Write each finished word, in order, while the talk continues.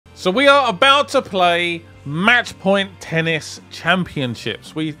So we are about to play Matchpoint Tennis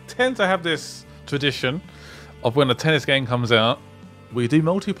Championships. We tend to have this tradition of when a tennis game comes out, we do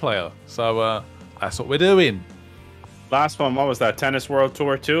multiplayer. So that's what we're doing. Last one, what was that? Tennis World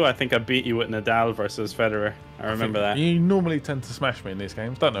Tour 2? I think I beat you with Nadal versus Federer. I remember that. You normally tend to smash me in these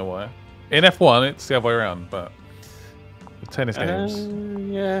games. Don't know why. In F1, it's the other way around, but with tennis games...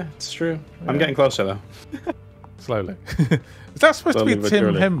 yeah, it's true. Yeah. I'm getting closer, though. Slowly. Is that supposed Slowly to be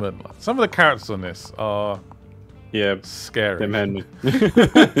Tim Henman? Some of the characters on this are scary. Tim Henman.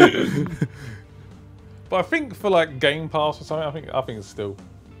 But I think for like Game Pass or something, I think it's still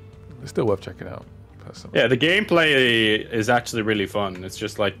worth checking out. Personally. Yeah, the gameplay is actually really fun. It's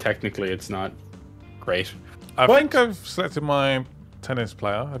just like technically it's not great. I think I've selected my tennis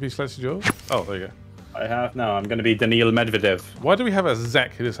player. Have you selected yours? Oh, there you go. I have now. I'm going to be Daniil Medvedev. Why do we have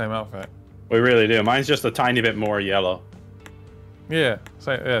exactly the same outfit? We really do. Mine's just a tiny bit more yellow. Yeah,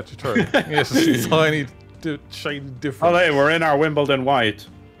 true. Yeah, it's just a tiny shade difference. Oh, hey, we're in our Wimbledon white.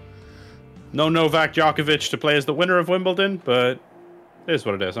 No Novak Djokovic to play as the winner of Wimbledon, but it is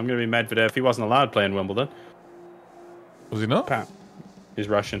what it is. I'm going to be Medvedev. He wasn't allowed playing Wimbledon. Was he not? He's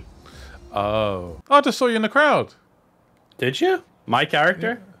Russian. Oh. I just saw you in the crowd. Did you? My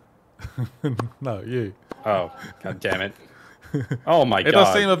character? Yeah. No, you. Oh, god damn it. Oh my god. It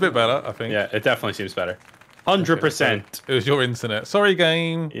does seem a bit better, I think. Yeah, it definitely seems better. 100%. Okay, so it was your internet. Sorry,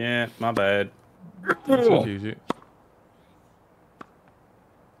 game. Yeah, my bad.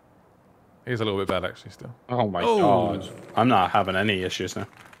 He's a little bit bad, actually, still. Oh my god. I'm not having any issues now.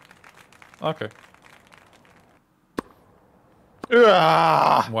 Okay.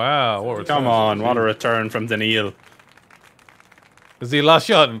 Wow, what a return. Come on, what a return from Daniil. Is the last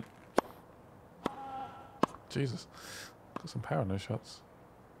shot? Jesus. Got some power in those shots.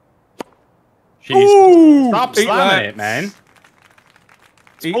 Jeez. Stop slamming it, man.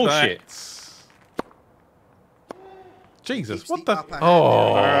 It's bullshit. Jesus, what the...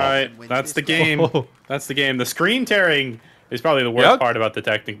 Oh. Alright, that's the game. That's the game. The screen tearing is probably the worst part about the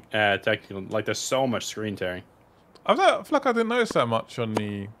technical. Like, there's so much screen tearing. I feel like I didn't notice that much on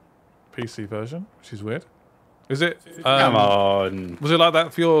the PC version, which is weird. Is it... Come on. Was it like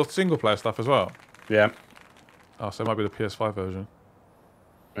that for your single-player stuff as well? Yeah. Oh, so it might be the PS5 version.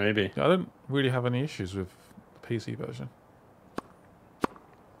 Maybe. Yeah, I didn't really have any issues with the PC version.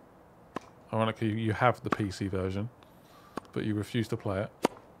 Ironically, you have the PC version, but you refuse to play it.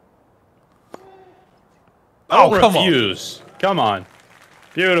 Oh, come on. Come on.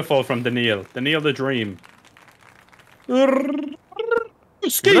 Beautiful from Daniil. Daniil the dream. We don't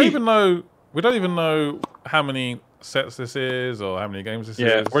even know how many sets this is or how many games this is.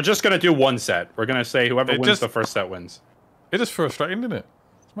 Yeah, we're just going to do one set. We're going to say whoever wins the first set wins. It just threw us straight in, didn't it?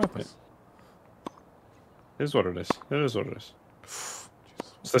 It's madness. It is what it is. It is what it is.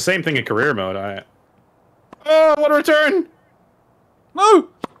 It's the same thing in career mode. Oh, what a return! No!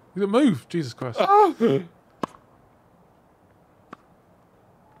 You didn't move. Jesus Christ. Oh.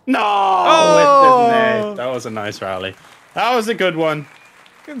 No! Oh! That was a nice rally. That was a good one.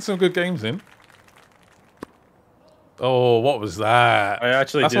 Getting some good games in. Oh, what was that? I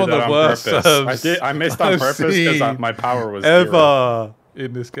actually did that on purpose. I missed on purpose because my power was ever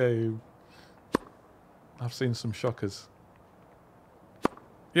in this game. I've seen some shockers.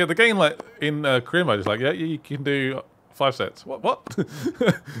 Yeah, the game like in career mode is like, yeah, you can do 5 sets. What?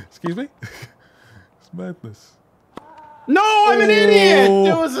 Excuse me? It's madness. No, I'm an idiot!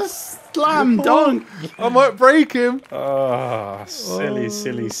 It was a slam dunk! I might break him. Oh, silly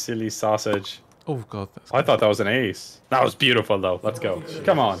sausage. Oh, God. I thought that was an ace. That was beautiful, though. Let's go.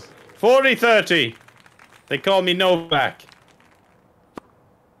 Come on. 40-30. They call me Novak.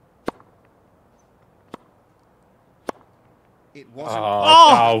 It wasn't.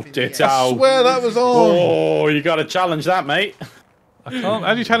 Out. It's out. I swear that was on. Oh, you got to challenge that, mate. I can't.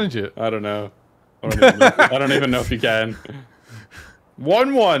 How do you challenge it? I don't know. I don't even know if you can.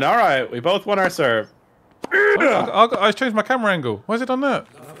 1-1. All right. We both won our serve. I changed my camera angle. Why is it on that?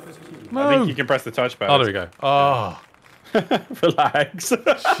 No. I think you can press the touchpad. Oh, there we go. Oh. Relax.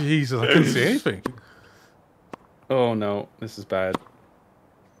 Jesus, I couldn't see anything. Oh, no. This is bad.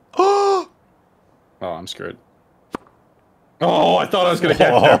 Oh, I'm screwed. Oh, I thought I was going to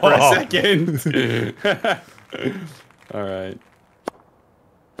get there for a second. All right.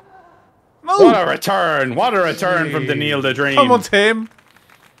 No. What a return. What a return from Daniil the Dream. Come on, Tim.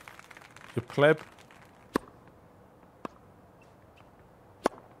 You pleb.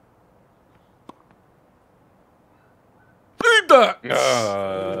 Eat that.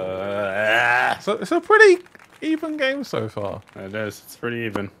 So it's a pretty even game so far. It is. It's pretty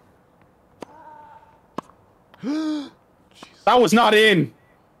even. That was not in.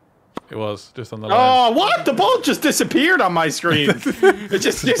 It was just on the line. Oh, what? The ball just disappeared on my screen. It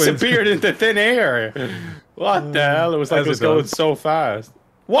just disappeared into thin air. What the hell? It was like it was going so fast.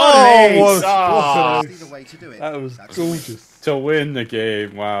 What an ace! Oh, That's the way to do it. That was That's the way. gorgeous. to win the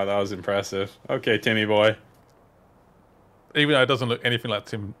game. Wow, that was impressive. Okay, Timmy boy. Even though it doesn't look anything like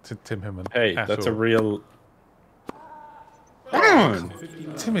Tim Himman. Hey, that's a real...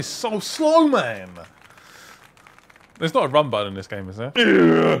 Tim is so slow, man. There's not a run button in this game, is there?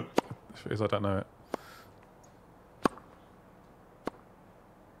 If it is, I don't know it.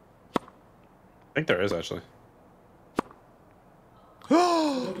 I think there is, actually.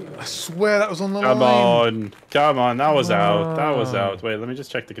 I swear that was on the Come line. on. Come on, that was out. That was out. Wait, let me just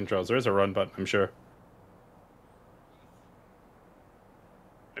check the controls. There is a run button, I'm sure.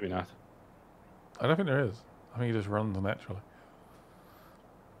 Maybe not. I don't think there is. I think he just runs naturally.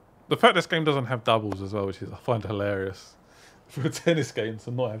 The fact this game doesn't have doubles as well, which is I find hilarious. For a tennis game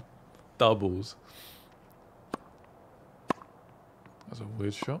to not have doubles. That's a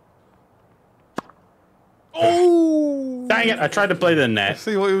weird shot. Oh! Dang it, I tried to play the net.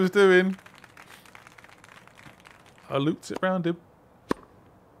 See what he was doing. I looped it round him.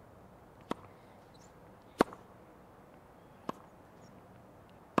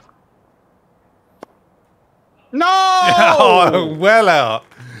 No! Oh, well out.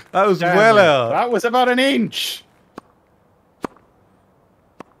 That was Damn well it. out. That was about an inch.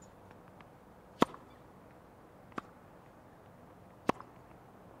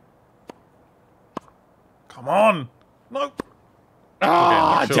 Come on. No.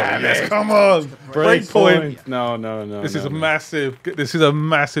 Ah, Sure, damn yes, it. come on. Break point. No. This is a no. massive. This is a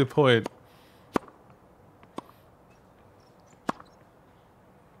massive point.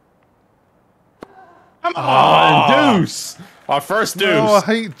 Come on, deuce. Our first deuce. Oh, I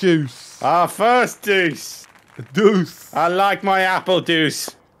hate juice. Our first deuce. Deuce. I like my apple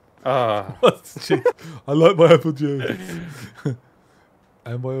deuce. What's juice? I like my apple juice.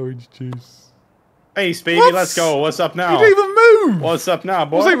 And my orange juice. Hey, Speedy, What? let's go. What's up now? You didn't even move. What's up now,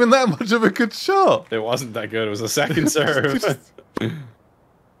 boy? Wasn't even that much of a good shot. It wasn't that good. It was a second serve.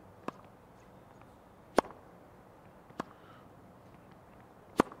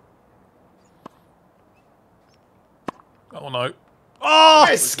 Oh no. Oh!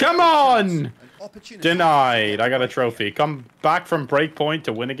 Yes, come on. An opportunity. Denied. I got a trophy. Come back from breakpoint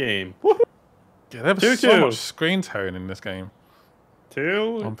to win a game. Woohoo. Yeah, there was 2-2. so much screen tearing in this game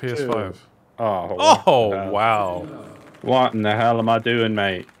Two on PS5. two. Oh, Oh, wow. What in the hell am I doing,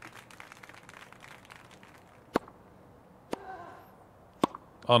 mate?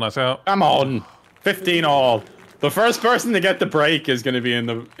 Oh, no, it's out. Come on. 15 all. The first person to get the break is going to be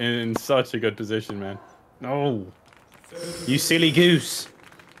in such a good position, man. No. You silly goose.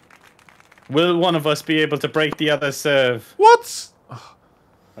 Will one of us be able to break the other serve? What?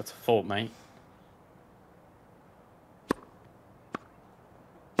 That's a fault, mate.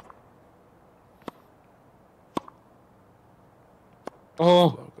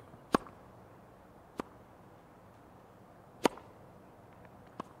 Oh.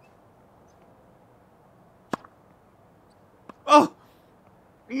 Oh!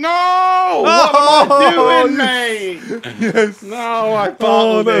 No! What am I doing, yes. mate? Yes. No, I Oh,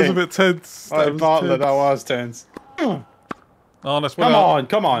 bottled that was it. a bit tense. I That was bottled it. tense. That was tense. Oh, that's Come on,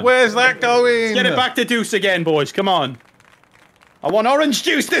 come on. Where's that going? Get it back to deuce again, boys. Come on. I want orange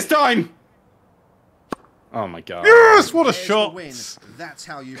juice this time. Oh my god. Yes! What a There's the shot. win. That's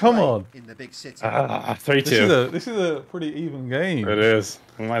how you Come play on. in the big city. 3-2. This is a pretty even game. It is.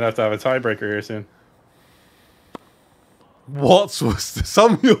 We might have to have a tiebreaker here soon. What was this?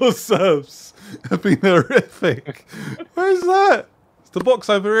 Some of your serves have been horrific. Where's that? It's the box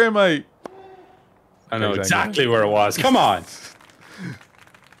over here, mate. I know Okay, exactly where it was. Come on.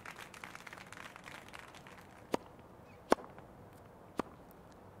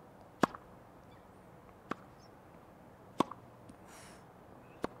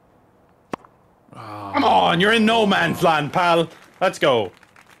 Come on, you're in no man's land, pal. Let's go.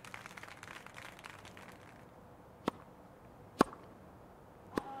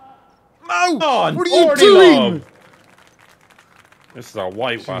 No! Come on, What are you 40 doing? love. This is a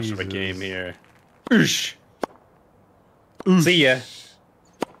whitewash of a Jesus. game here. Oosh. See ya.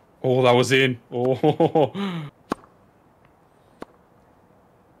 Oh, that was in. Oh.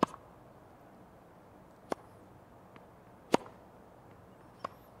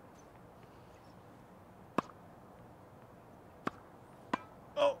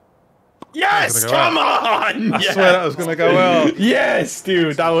 Yes, That was come gonna on! I Yes. swear that was going to go out. Yes,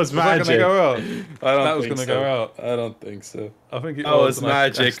 dude, that was Was that magic. going to go out? I don't That was think gonna so. go out. I don't think so. I think it That was and I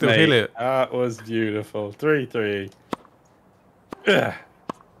magic, still mate. hit it. That was beautiful. 3-3. Ugh.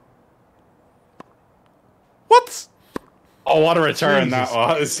 Oh, what a return Jesus.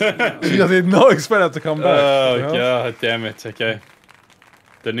 that was. I did not expect that to come back. Oh, You know? god damn it. Okay.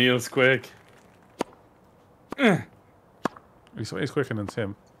 Daniil's quick. He's quicker than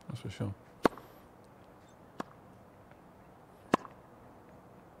Tim, that's for sure.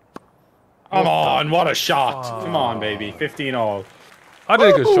 Come on, what a shot. Come on, baby. 15 all. I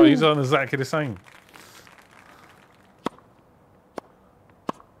did a good shot. He's on exactly the same.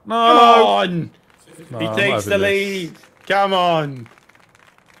 No! Come on! No, He I'm takes the having this. lead. Come on.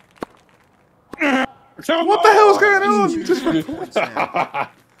 What the hell's going on? Just Points now.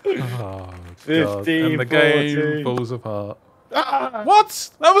 oh, God. 15, And the game 14. falls apart. Ah! What?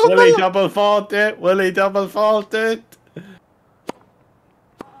 That was Will he another. double fault it? Will he double fault it?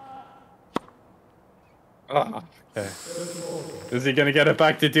 Ah, okay. Is he going to get it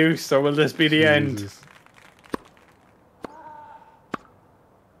back to deuce, or will this be the end? Jesus.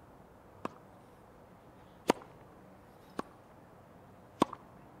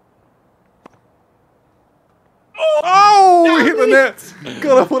 Oh, we hit the net.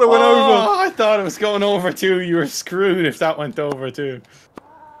 God, I thought it went over. I thought it was going over too. You were screwed if that went over too.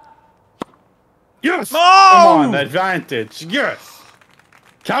 Yes! No! Come on, advantage. Yes!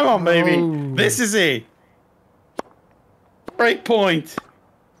 Come on, baby. No. This is it. Break point.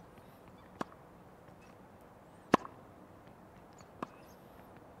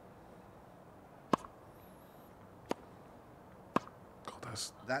 God,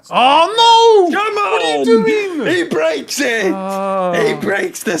 that's... That's Oh, no! Come on! What are you doing? He breaks it! Oh. He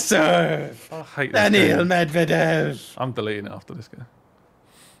breaks the serve! I hate this Daniil game. Medvedev! I'm deleting it after this game.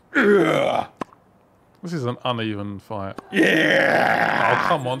 Ugh. This is an uneven fight. Yeah! Oh,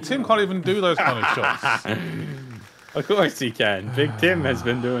 come on. Tim can't even do those kind of shots. Of course he can. Big Tim has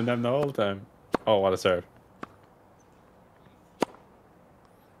been doing them the whole time. Oh, what a serve.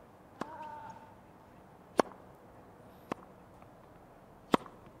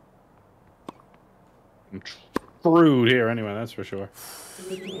 I'm screwed here anyway, that's for sure.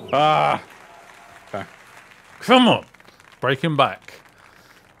 Ah! Okay. Come on. Breaking back.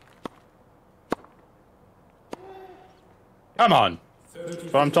 Come on! That's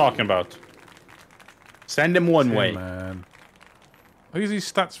what I'm talking about. Send him one way. Man. Are these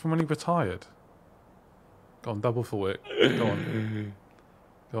his stats from when he retired? Go on, double for it. Go on.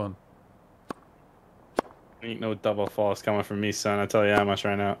 Go on. Ain't no double false coming from me, son. I tell you how much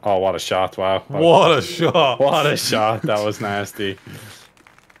right now. Oh, what a shot. Wow. What a shot. What a shot. That was nasty.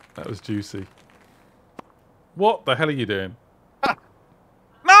 That was juicy. What the hell are you doing?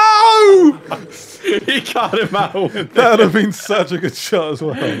 No! He got him out with it. That would have been such a good shot as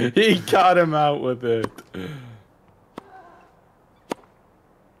well. He got him out with it.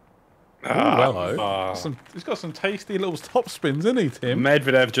 Hello. He's got some tasty little top spins, isn't he, Tim?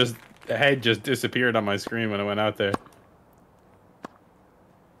 Medvedev just head just disappeared on my screen when I went out there.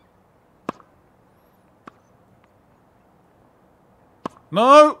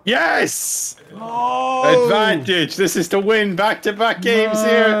 No! Yes! No! Advantage. This is to win back-to-back games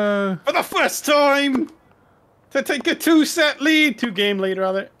here for the first time to take a 2-set lead, 2-game lead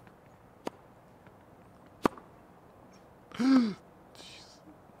rather.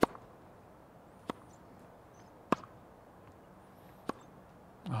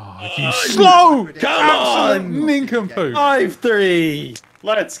 Oh, you slow! Come Absolute on! nincompoop! 5-3.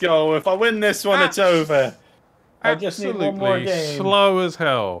 Let's go. If I win this one, it's over. I just need one more Absolutely game. slow as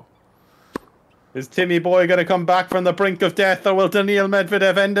hell. Is Timmy Boy going to come back from the brink of death, or will Daniil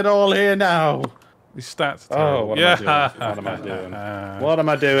Medvedev end it all here now? His stats are Oh, terrible. what Yeah. am I doing? What am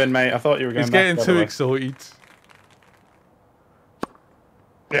I doing, mate? I thought you were going He's back getting the too other way. excited.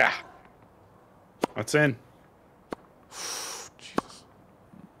 Yeah. That's in. Jesus.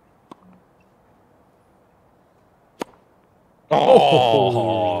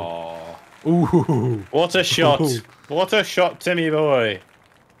 Oh. Ooh. What a shot. Ooh. What a shot, Timmy Boy.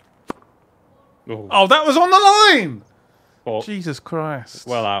 Oh, Oh, that was on the line! oh, Jesus Christ.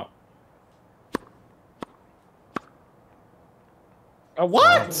 well out.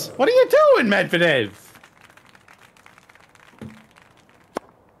 What? What are you doing, Medvedev?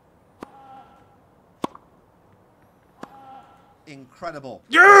 Incredible.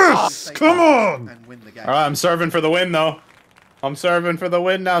 Yes! Take Come that on! And win the game. All right, I'm serving for the win, though. I'm serving for the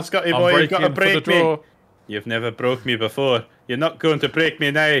win now, Scotty I'm boy. You've got to breaking for the break me. draw. You've never broke me before. You're not going to break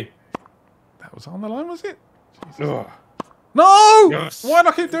me now. That was on the line, was it? Ugh. No! Yes. Why do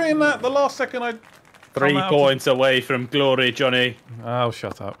I keep doing that? The last second I... 3 out. points away from glory, Johnny. Oh,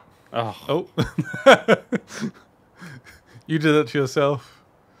 shut up. Oh, Oh. You did it to yourself.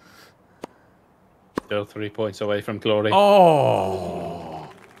 still 3 points away from glory. Oh.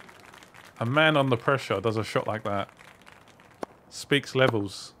 A man under pressure does a shot like that. Speaks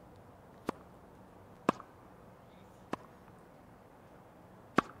levels.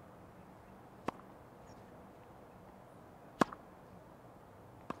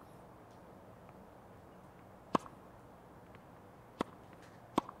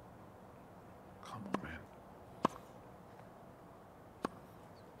 Come on, man.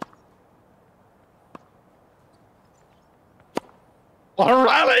 What a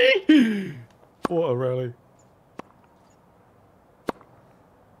rally! What a rally.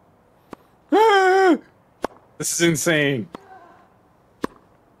 This is insane.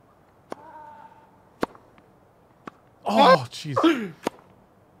 Oh, jeez.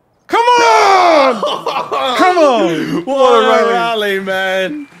 Come on! Come on! What a rally,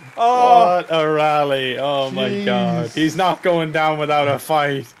 man. Oh, What a rally. Oh my god. Jeez. He's not going down without a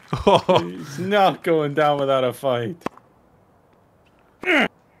fight. oh. He's not going down without a fight. No.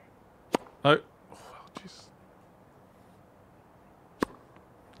 Oh, jeez.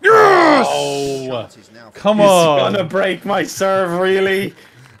 Yes! Oh. Chances now. Come He's on. gonna break my serve, really?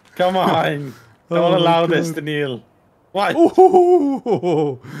 Come on. Oh Don't my allow this, God. Daniil. What?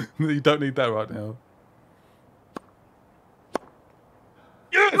 Ooh. You don't need that right now.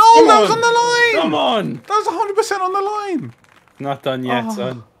 Yes, No, come that was on. on the line! Come on. That was 100% on the line! Not done yet, Oh.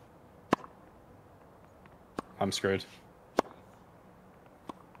 son. I'm screwed.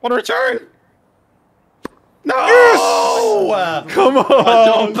 What a return! No! Come on! I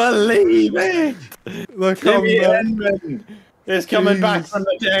don't believe it! The Timmy comeback. Henman is coming back Jeez. from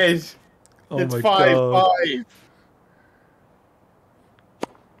the dead. Oh It's my 5-5. God.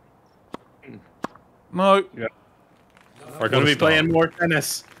 No. We're going to be playing more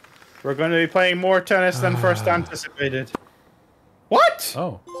tennis. We're going to be playing more tennis than first anticipated. What?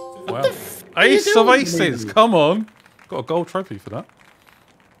 Oh. Wow. are you Ace of doing, aces. Lee? Come on. Got a gold trophy for that.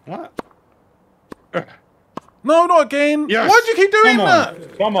 What? No, not again. Yes. Why'd you keep doing Come on.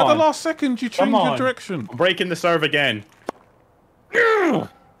 that? Come At on. the last second, you Come changed your on. direction. I'm breaking the serve again. Oh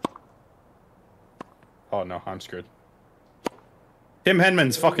no, I'm screwed. Tim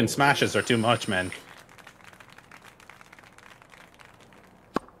Henman's fucking smashes are too much, man.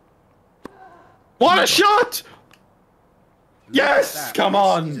 What a shot! Yes! Come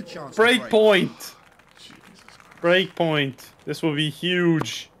on! Break point! Break point. This will be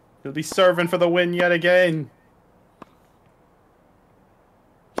huge. He'll be serving for the win yet again.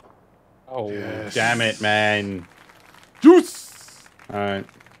 Oh, Yes. damn it, man. Juice. Alright.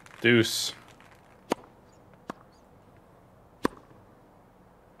 Deuce.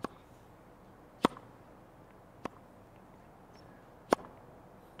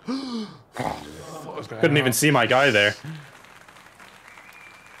 Couldn't even see my guy there.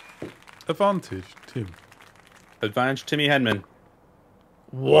 Advantage, Tim. Advantage Timmy Henman.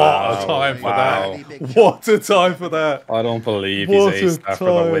 What a time for wow. that. What a time for that. I don't believe What he's aced a that for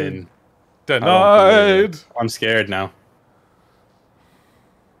the time. win. I don't believe Denied. it. I'm scared now.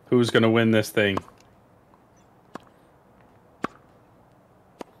 Who's gonna win this thing?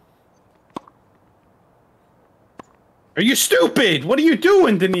 Are you stupid? What are you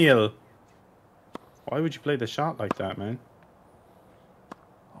doing, Daniil? Why would you play the shot like that, man?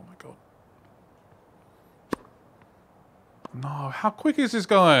 Oh my God. No, how quick is this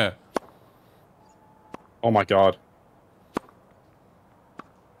guy? Oh my god.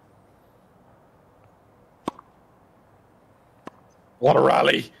 What a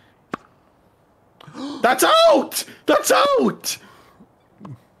rally! That's out! That's out!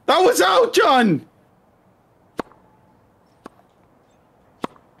 That was out, John!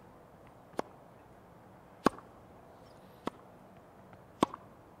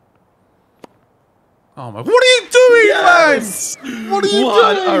 Oh my! What are you doing, Yes! man? What are you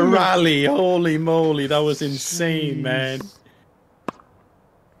What doing? a rally! Holy moly, that was insane, man.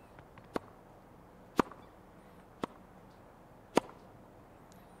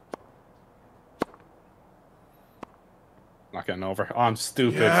 Not getting over. Oh, I'm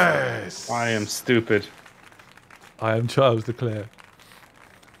stupid. Yes. I am stupid. I am Charles Leclerc.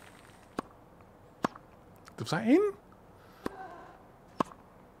 Was that in?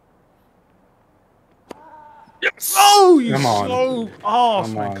 Yes! Oh, you Come on. slow arse,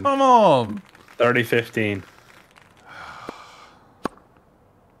 Come man. on. Come on. 30-15.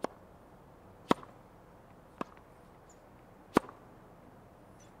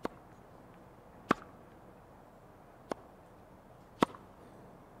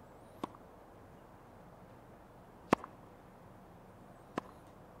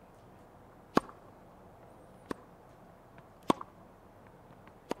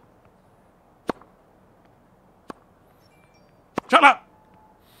 Shut up.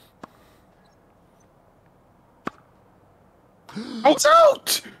 Oh, it's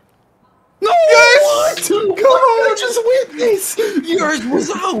out! No! Yes! What? Come What on! did I just witness? Yours was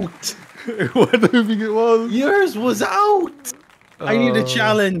out! What do you think it was? Yours was out! I need a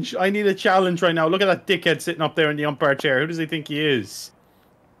challenge. I need a challenge right now. Look at that dickhead sitting up there in the umpire chair. Who does he think he is?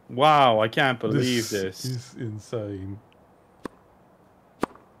 Wow, I can't believe this. This is insane.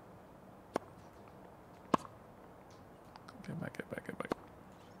 Get back, get back, get back.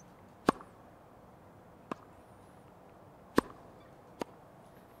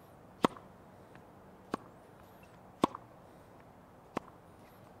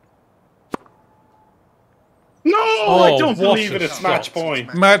 No, I don't what believe a it. It's shot. match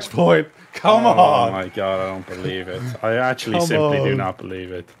point. Match point. Come Oh on. my god, I don't believe it. I actually Come simply do on. not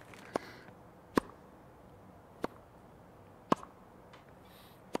believe it.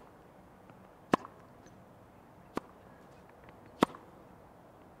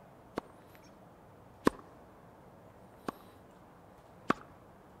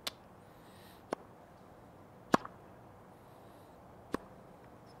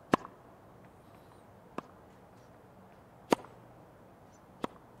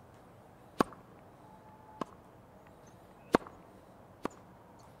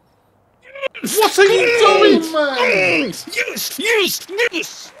 What are you doing, man? Yes!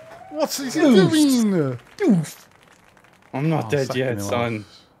 What is he doing? I'm not dead sucking yet, him son.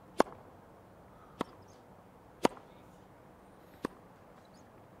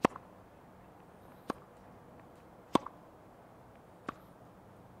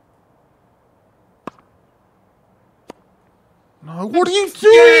 No, what are you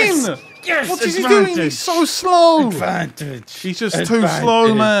doing? Yes! Yes! What is he advantage. doing? He's so slow. Advantage. He's just too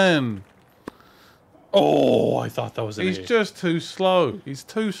slow, man. Oh, I thought that was an He's eight. just too slow. He's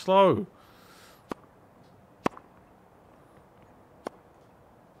too slow.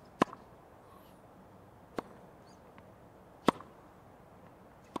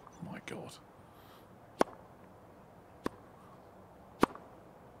 Oh my god.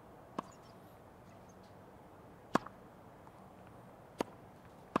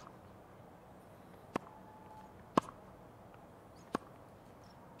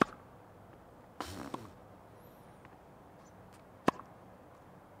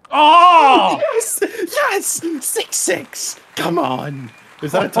 Oh! Yes! Yes! 6-6! Come on!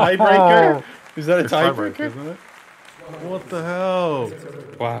 Is that a tiebreaker? Is that a It's tiebreaker, tiebreaker? isn't it? What the hell?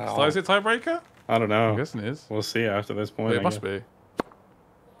 Wow. So is it tiebreaker? I don't know. I'm guessing it is. We'll see after this point. It must be.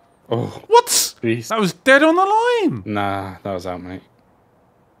 Oh, What? jeez. That was dead on the line. Nah, that was out, mate.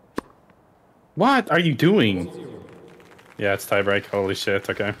 What are you doing? Yeah, it's tiebreak. Holy shit,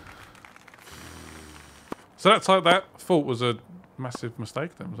 okay. So that fault was a massive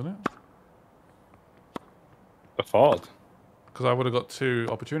mistake then, wasn't it? The fault? Because I would have got 2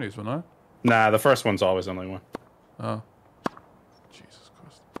 opportunities, wouldn't I? Nah, the first one's always only one. Oh. Jesus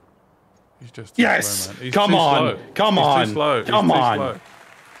Christ. He's just Yes! slow, man. He's Come too on! slow. Come He's on! too slow. Come He's too on! slow.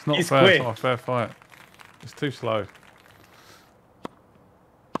 It's not He's fair. quick. It's not a fair fight. It's too slow.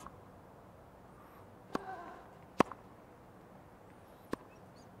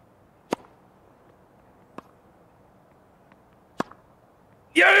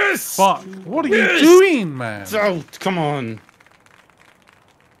 Yes! Fuck. What are Yes! you doing, man? Oh, come on.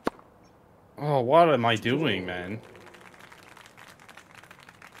 Oh, what am I doing, man?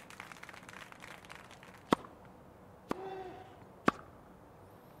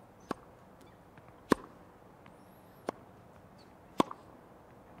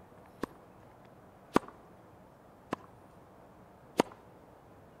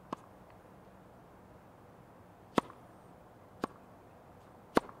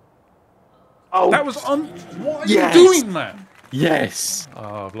 Oh, That was on. What are Yes! you doing, man? yes!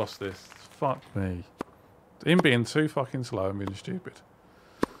 Oh, I've lost this. Fuck me. Him being too fucking slow and being stupid.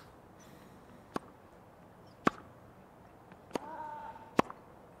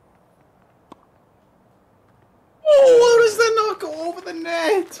 Oh, how does that not go over the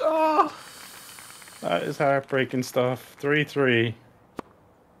net? Oh. That is heartbreaking stuff. 3-3.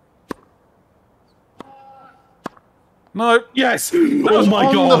 No. Yes! was Oh my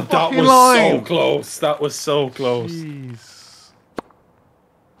on the god, that fucking was line. so close. That was so close. Jeez.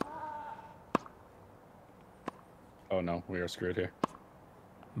 Oh no, we are screwed here.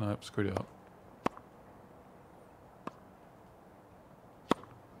 Nope, screwed it up.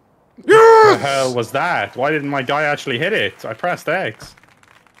 What the hell was that? Why didn't my guy actually hit it? I pressed X.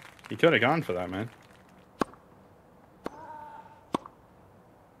 He could have gone for that, man.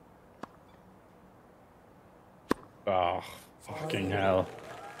 Oh, fucking hell.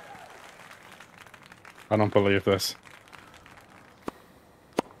 I don't believe this.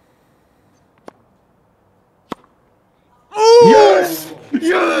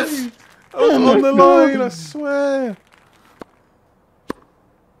 Yes! I was Oh on my the God. line, I swear.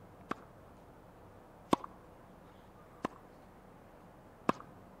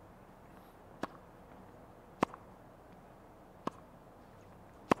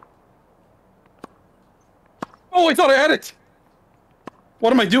 Oh, I thought I had it!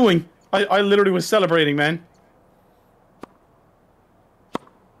 What am I doing? I literally was celebrating, man.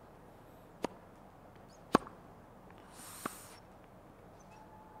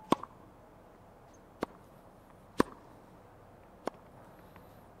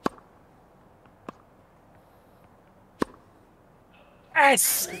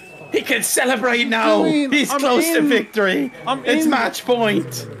 Yes! He can celebrate now! doing? He's I'm close to in. victory! I'm It's in. match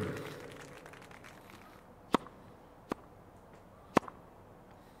point!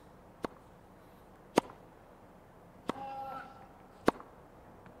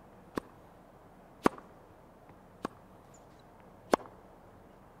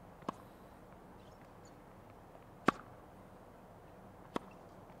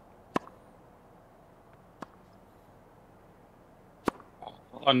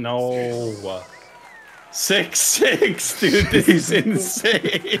 Oh no. 6-6, dude, this is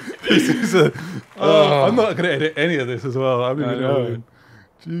insane. This is a. I'm not going to edit any of this as well. I'm I even know. know.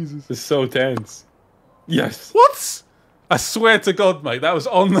 Jesus. It's so tense. Yes. What? I swear to God, mate, that was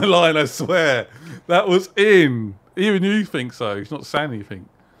on the line. I swear, that was in. Even you think so. It's not saying anything.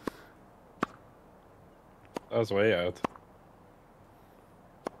 That was way out.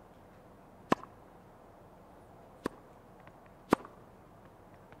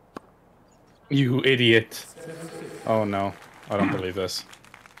 You idiot. Oh no, I don't believe this.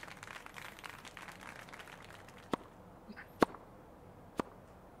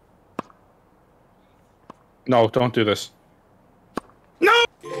 No, don't do this. No!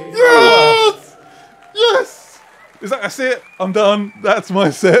 Yes! Yes! Is that's it? I'm done. That's my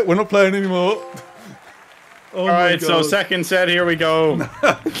set. We're not playing anymore. Oh Alright, so second set, here we go.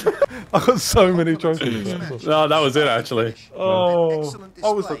 I got so many trophies. No, that was it actually. Oh, Excellent I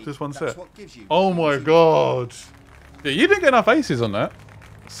was display. like just one That's set. what gives you Oh my God. Yeah, you didn't get enough aces on that.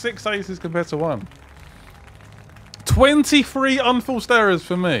 6 aces compared to 1. 23 unforced errors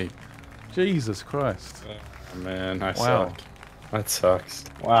for me. Jesus Christ. Oh, man, I Wow. suck. That sucks.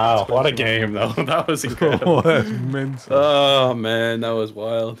 Wow, what a game though. That was incredible. Oh, that's mental. Oh man, that was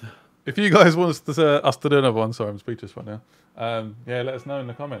wild. If you guys want us to do another one, sorry, I'm speechless right now. Yeah, let us know in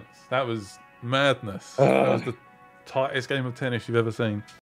the comments. That was madness. That was the tightest game of tennis you've ever seen.